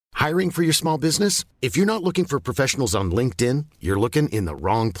Hiring for your small business? If you're not looking for professionals on LinkedIn, you're looking in the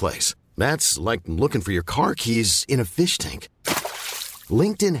wrong place. That's like looking for your car keys in a fish tank.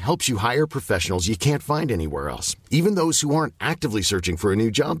 LinkedIn helps you hire professionals you can't find anywhere else, even those who aren't actively searching for a new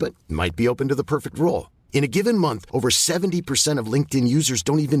job but might be open to the perfect role. In a given month, over 70% of LinkedIn users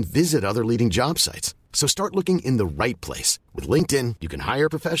don't even visit other leading job sites. So start looking in the right place. With LinkedIn, you can hire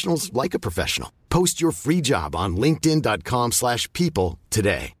professionals like a professional. Post your free job on linkedin.com/people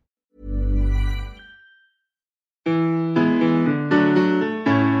today.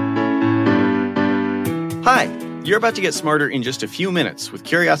 Hi, you're about to get smarter in just a few minutes with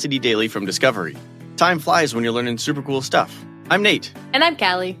Curiosity Daily from Discovery. Time flies when you're learning super cool stuff. I'm Nate. And I'm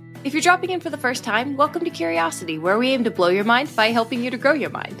Callie. If you're dropping in for the first time, welcome to Curiosity, where we aim to blow your mind by helping you to grow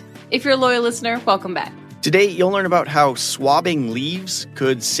your mind. If you're a loyal listener, welcome back. Today, you'll learn about how swabbing leaves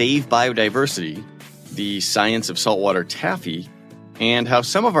could save biodiversity, the science of saltwater taffy, and how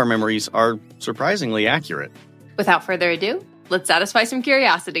some of our memories are surprisingly accurate. Without further ado, let's satisfy some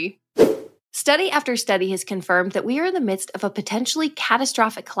curiosity. Study after study has confirmed that we are in the midst of a potentially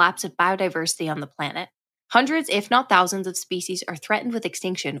catastrophic collapse of biodiversity on the planet. Hundreds, if not thousands, of species are threatened with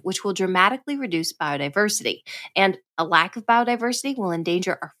extinction, which will dramatically reduce biodiversity. And a lack of biodiversity will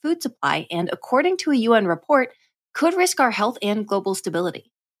endanger our food supply and, according to a UN report, could risk our health and global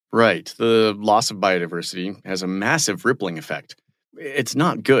stability. Right. The loss of biodiversity has a massive rippling effect. It's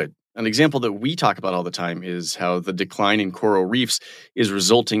not good. An example that we talk about all the time is how the decline in coral reefs is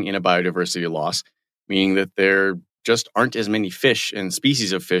resulting in a biodiversity loss, meaning that there just aren't as many fish and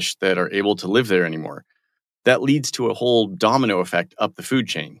species of fish that are able to live there anymore. That leads to a whole domino effect up the food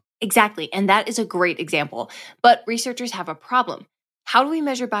chain. Exactly, and that is a great example. But researchers have a problem. How do we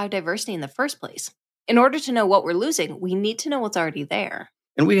measure biodiversity in the first place? In order to know what we're losing, we need to know what's already there.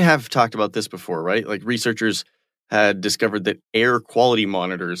 And we have talked about this before, right? Like researchers had discovered that air quality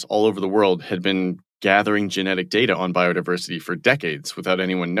monitors all over the world had been gathering genetic data on biodiversity for decades without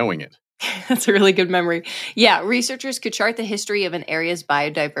anyone knowing it. That's a really good memory. Yeah, researchers could chart the history of an area's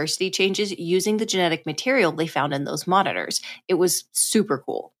biodiversity changes using the genetic material they found in those monitors. It was super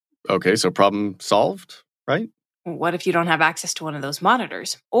cool. Okay, so problem solved, right? What if you don't have access to one of those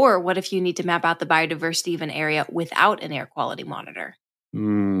monitors? Or what if you need to map out the biodiversity of an area without an air quality monitor?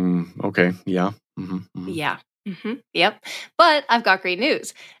 Okay, yeah. Yeah. Yep. But I've got great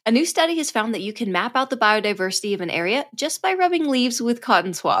news. A new study has found that you can map out the biodiversity of an area just by rubbing leaves with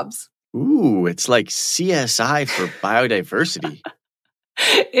cotton swabs. Ooh, it's like CSI for biodiversity.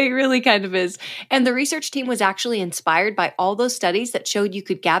 It really kind of is. And the research team was actually inspired by all those studies that showed you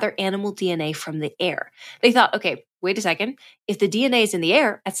could gather animal DNA from the air. They thought, okay, wait a second. If the DNA is in the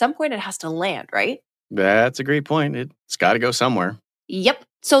air, at some point it has to land, right? That's a great point. It's got to go somewhere. Yep.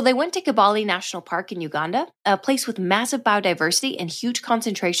 So they went to Kibale National Park in Uganda, a place with massive biodiversity and huge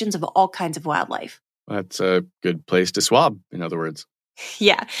concentrations of all kinds of wildlife. That's a good place to swab, in other words.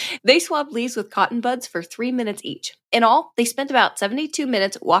 Yeah, they swabbed leaves with cotton buds for 3 minutes each. In all, they spent about 72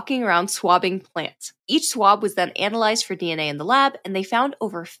 minutes walking around swabbing plants. Each swab was then analyzed for DNA in the lab, and they found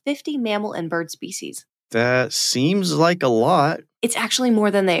over 50 mammal and bird species. That seems like a lot. It's actually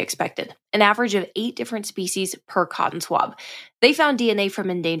more than they expected, an average of 8 different species per cotton swab. They found DNA from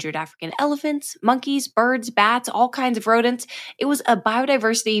endangered African elephants, monkeys, birds, bats, all kinds of rodents. It was a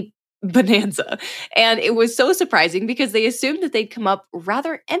biodiversity bonanza. And it was so surprising because they assumed that they'd come up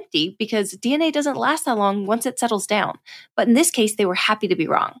rather empty because DNA doesn't last that long once it settles down. But in this case, they were happy to be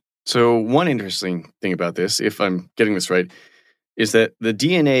wrong. So one interesting thing about this, if I'm getting this right, is that the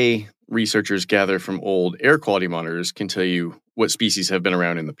DNA researchers gather from old air quality monitors can tell you what species have been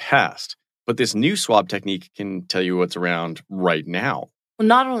around in the past. But this new swab technique can tell you what's around right now. Well,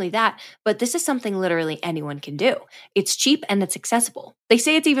 not only that, but this is something literally anyone can do. It's cheap and it's accessible. They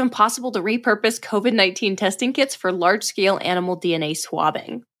say it's even possible to repurpose COVID-19 testing kits for large-scale animal DNA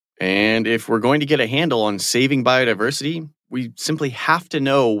swabbing. And if we're going to get a handle on saving biodiversity, we simply have to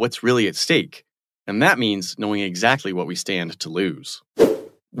know what's really at stake. And that means knowing exactly what we stand to lose.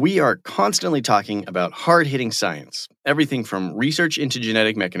 We are constantly talking about hard-hitting science, everything from research into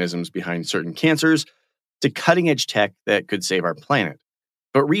genetic mechanisms behind certain cancers to cutting-edge tech that could save our planet.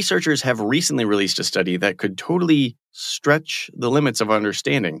 But researchers have recently released a study that could totally stretch the limits of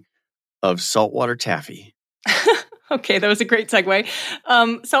understanding of saltwater taffy. Okay, that was a great segue.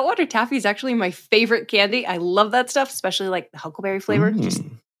 Saltwater taffy is actually my favorite candy. I love that stuff, especially like the huckleberry flavor. Just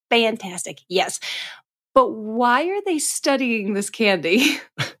fantastic. Yes. But why are they studying this candy?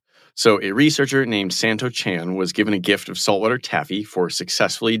 So a researcher named Santo Chan was given a gift of saltwater taffy for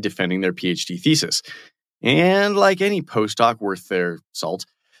successfully defending their PhD thesis. And like any postdoc worth their salt,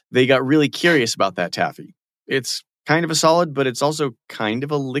 they got really curious about that taffy. It's kind of a solid, but it's also kind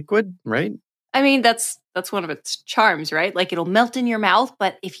of a liquid, right? I mean, that's one of its charms, right? Like it'll melt in your mouth,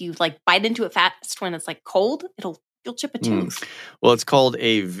 but if you like bite into it fast when it's like cold, you'll chip a tooth. Well, it's called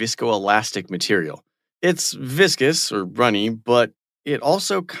a viscoelastic material. It's viscous or runny, but it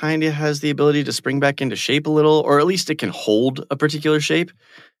also kind of has the ability to spring back into shape a little, or at least it can hold a particular shape.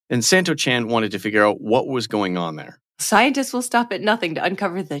 And Santo Chan wanted to figure out what was going on there. Scientists will stop at nothing to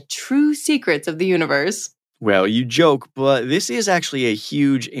uncover the true secrets of the universe. Well, you joke, but this is actually a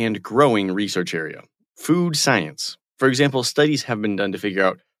huge and growing research area. Food science. For example, studies have been done to figure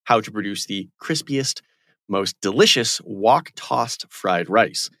out how to produce the crispiest, most delicious wok-tossed fried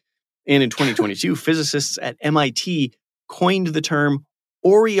rice. And in 2022, physicists at MIT coined the term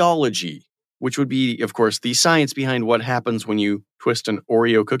Oreology, which would be, of course, the science behind what happens when you twist an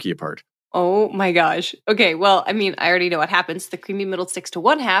Oreo cookie apart. Oh my gosh. Okay, well, I mean, I already know what happens. The creamy middle sticks to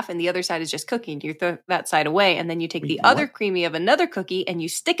one half and the other side is just cooking. You throw that side away and then you take the other creamy of another cookie and you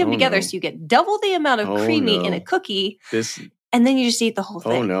stick them together so you get double the amount of creamy in a cookie. And then you just eat the whole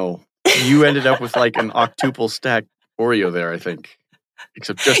thing. Oh no. You ended up with like an octuple stacked Oreo there, I think.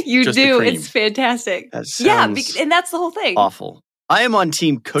 Except just you do. The cream. It's fantastic. That sounds and that's the whole thing. Awful. I am on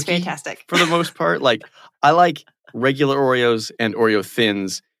team cookie. It's fantastic. For the most part. Like, I like regular Oreos and Oreo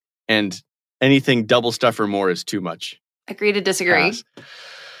Thins, and anything double stuff or more is too much. Agree to disagree.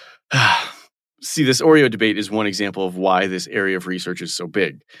 See, this Oreo debate is one example of why this area of research is so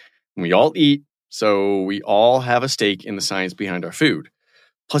big. We all eat, so we all have a stake in the science behind our food.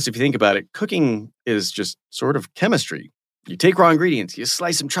 Plus, if you think about it, cooking is just sort of chemistry. You take raw ingredients, you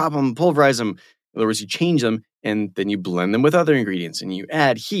slice them, chop them, pulverize them. In other words, you change them, and then you blend them with other ingredients, and you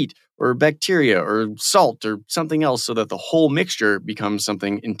add heat or bacteria or salt or something else so that the whole mixture becomes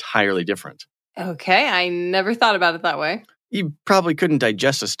something entirely different. Okay, I never thought about it that way. You probably couldn't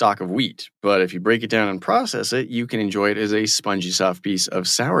digest a stalk of wheat, but if you break it down and process it, you can enjoy it as a spongy, soft piece of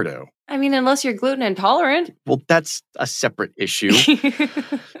sourdough. I mean, unless you're gluten intolerant. Well, that's a separate issue.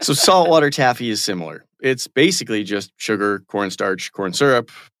 So saltwater taffy is similar. It's basically just sugar, cornstarch, corn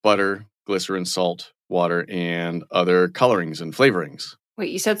syrup, butter, glycerin, salt, water, and other colorings and flavorings.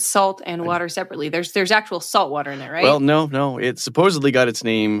 Wait, you said salt and water separately. There's actual salt water in there, right? Well, no. It supposedly got its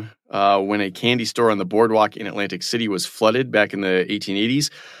name when a candy store on the boardwalk in Atlantic City was flooded back in the 1880s.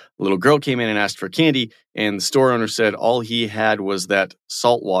 A little girl came in and asked for candy, and the store owner said all he had was that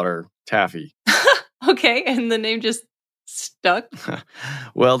saltwater taffy. Okay, and the name just stuck?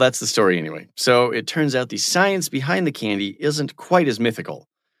 Well, that's the story anyway. So it turns out the science behind the candy isn't quite as mythical.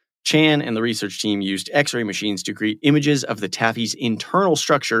 Chan and the research team used X-ray machines to create images of the taffy's internal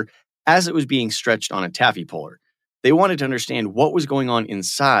structure as it was being stretched on a taffy puller. They wanted to understand what was going on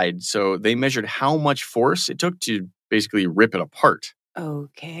inside, so they measured how much force it took to basically rip it apart.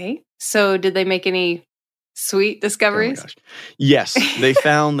 Okay. So did they make any sweet discoveries? Oh my gosh. Yes, they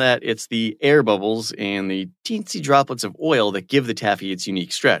found that it's the air bubbles and the teensy droplets of oil that give the taffy its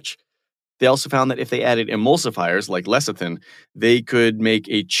unique stretch. They also found that if they added emulsifiers like lecithin, they could make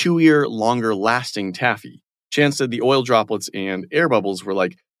a chewier, longer-lasting taffy. Chan said the oil droplets and air bubbles were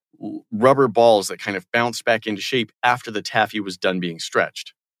like rubber balls that kind of bounced back into shape after the taffy was done being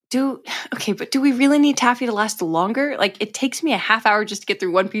stretched. But do we really need taffy to last longer? Like, it takes me a half hour just to get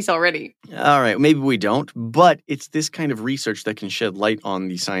through one piece already. All right, maybe we don't, but it's this kind of research that can shed light on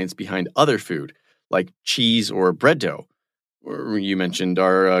the science behind other food, like cheese or bread dough. Or you mentioned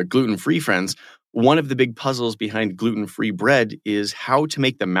our gluten-free friends. One of the big puzzles behind gluten-free bread is how to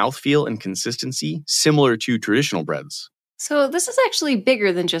make the mouthfeel and consistency similar to traditional breads. So this is actually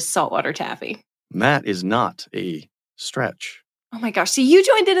bigger than just saltwater taffy. That is not a stretch. Oh my gosh, so you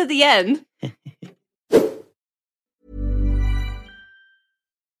joined in at the end.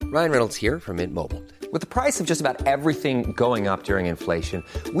 Ryan Reynolds here from Mint Mobile. With the price of just about everything going up during inflation,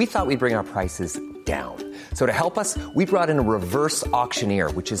 we thought we'd bring our prices down. So to help us, we brought in a reverse auctioneer,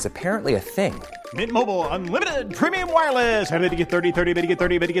 which is apparently a thing. Mint Mobile Unlimited Premium Wireless. How to get 30, 30, bit to get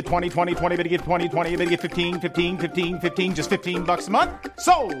 30, bit to get 20, 20, 20, bit to get 20, 20, bit to get 15, 15, 15, 15, just $15 a month?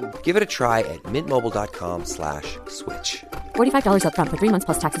 Sold! Give it a try at mintmobile.com/switch. $45 up front for 3 months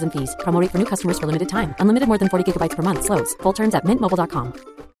plus taxes and fees. Promo rate for new customers for limited time. Unlimited more than 40 gigabytes per month. Slows full terms at mintmobile.com.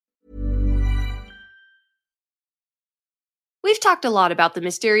 We've talked a lot about the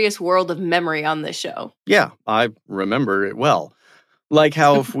mysterious world of memory on this show. Yeah, I remember it well. Like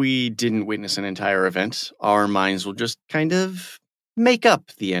how if we didn't witness an entire event, our minds will just kind of make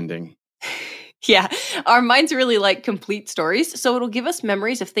up the ending. Yeah, our minds really like complete stories, so it'll give us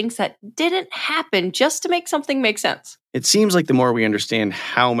memories of things that didn't happen just to make something make sense. It seems like the more we understand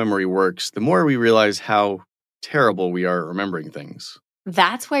how memory works, the more we realize how terrible we are at remembering things.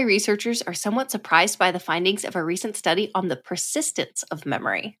 That's why researchers are somewhat surprised by the findings of a recent study on the persistence of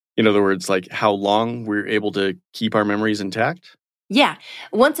memory. In other words, like how long we're able to keep our memories intact? Yeah,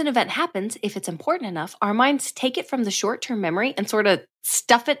 once an event happens, if it's important enough, our minds take it from the short-term memory and sort of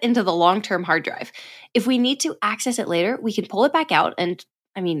stuff it into the long-term hard drive. If we need to access it later, we can pull it back out and,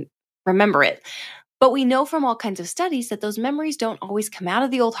 remember it. But we know from all kinds of studies that those memories don't always come out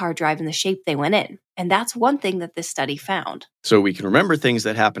of the old hard drive in the shape they went in. And that's one thing that this study found. So we can remember things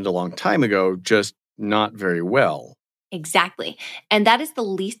that happened a long time ago, just not very well. Exactly. And that is the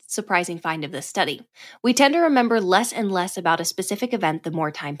least surprising find of this study. We tend to remember less and less about a specific event the more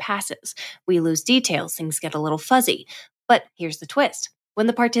time passes. We lose details, things get a little fuzzy. But here's the twist. When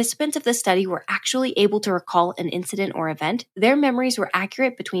the participants of the study were actually able to recall an incident or event, their memories were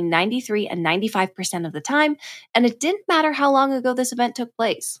accurate between 93 and 95% of the time, and it didn't matter how long ago this event took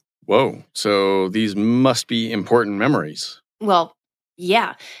place. Whoa, so these must be important memories. Well,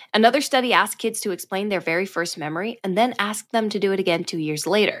 yeah. Another study asked kids to explain their very first memory and then asked them to do it again 2 years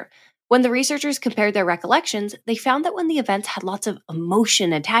later. When the researchers compared their recollections, they found that when the events had lots of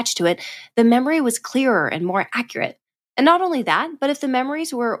emotion attached to it, the memory was clearer and more accurate. And not only that, but if the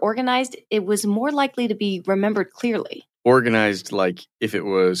memories were organized, it was more likely to be remembered clearly. Organized like if it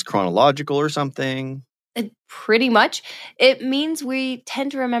was chronological or something? Pretty much. It means we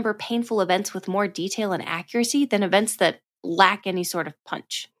tend to remember painful events with more detail and accuracy than events that lack any sort of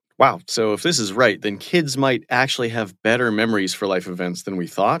punch. Wow, so if this is right, then kids might actually have better memories for life events than we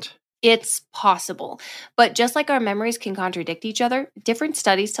thought? It's possible. But just like our memories can contradict each other, different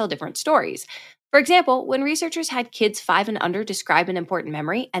studies tell different stories. For example, when researchers had kids 5 and under describe an important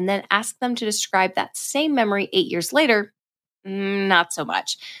memory and then asked them to describe that same memory 8 years later, not so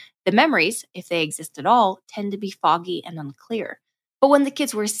much. The memories, if they exist at all, tend to be foggy and unclear. But when the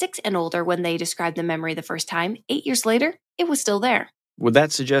kids were 6 and older when they described the memory the first time, 8 years later, it was still there. Would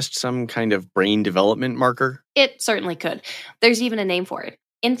that suggest some kind of brain development marker? It certainly could. There's even a name for it.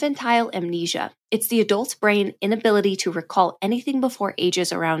 Infantile amnesia. It's the adult's brain inability to recall anything before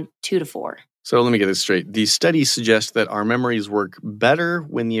ages around 2 to 4. So let me get this straight. These studies suggest that our memories work better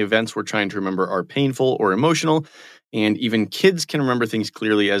when the events we're trying to remember are painful or emotional, and even kids can remember things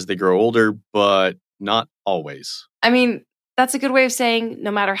clearly as they grow older, but not always. That's a good way of saying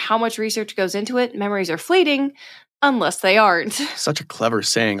no matter how much research goes into it, memories are fleeting, unless they aren't. Such a clever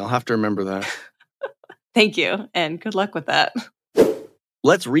saying. I'll have to remember that. Thank you, and good luck with that.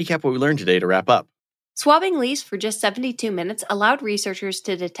 Let's recap what we learned today to wrap up. Swabbing leaves for just 72 minutes allowed researchers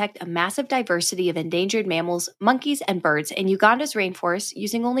to detect a massive diversity of endangered mammals, monkeys, and birds in Uganda's rainforests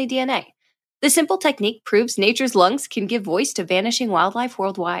using only DNA. The simple technique proves nature's lungs can give voice to vanishing wildlife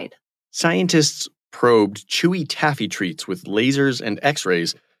worldwide. Scientists probed chewy taffy treats with lasers and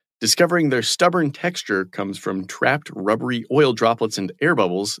x-rays, discovering their stubborn texture comes from trapped rubbery oil droplets and air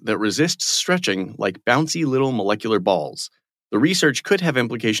bubbles that resist stretching like bouncy little molecular balls. The research could have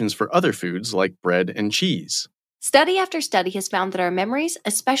implications for other foods like bread and cheese. Study after study has found that our memories,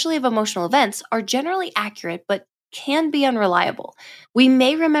 especially of emotional events, are generally accurate but can be unreliable. We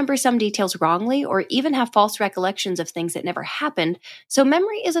may remember some details wrongly or even have false recollections of things that never happened, so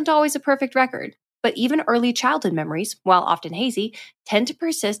memory isn't always a perfect record. But even early childhood memories, while often hazy, tend to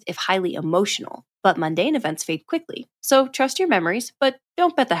persist if highly emotional. But mundane events fade quickly. So trust your memories, but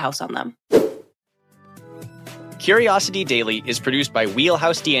don't bet the house on them. Curiosity Daily is produced by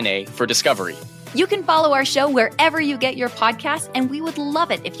Wheelhouse DNA for Discovery. You can follow our show wherever you get your podcasts, and we would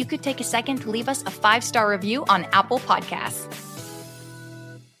love it if you could take a second to leave us a 5-star review on Apple Podcasts.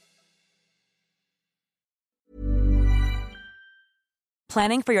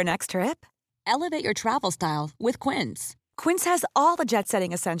 Planning for your next trip? Elevate your travel style with Quince. Quince has all the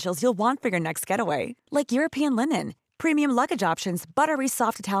jet-setting essentials you'll want for your next getaway, like European linen, premium luggage options, buttery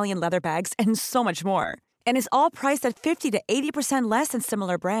soft Italian leather bags, and so much more. And is all priced at 50 to 80% less than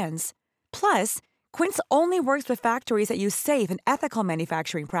similar brands. Plus, Quince only works with factories that use safe and ethical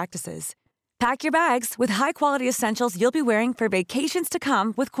manufacturing practices. Pack your bags with high-quality essentials you'll be wearing for vacations to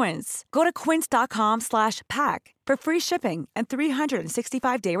come with Quince. Go to quince.com/pack for free shipping and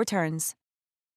 365-day returns.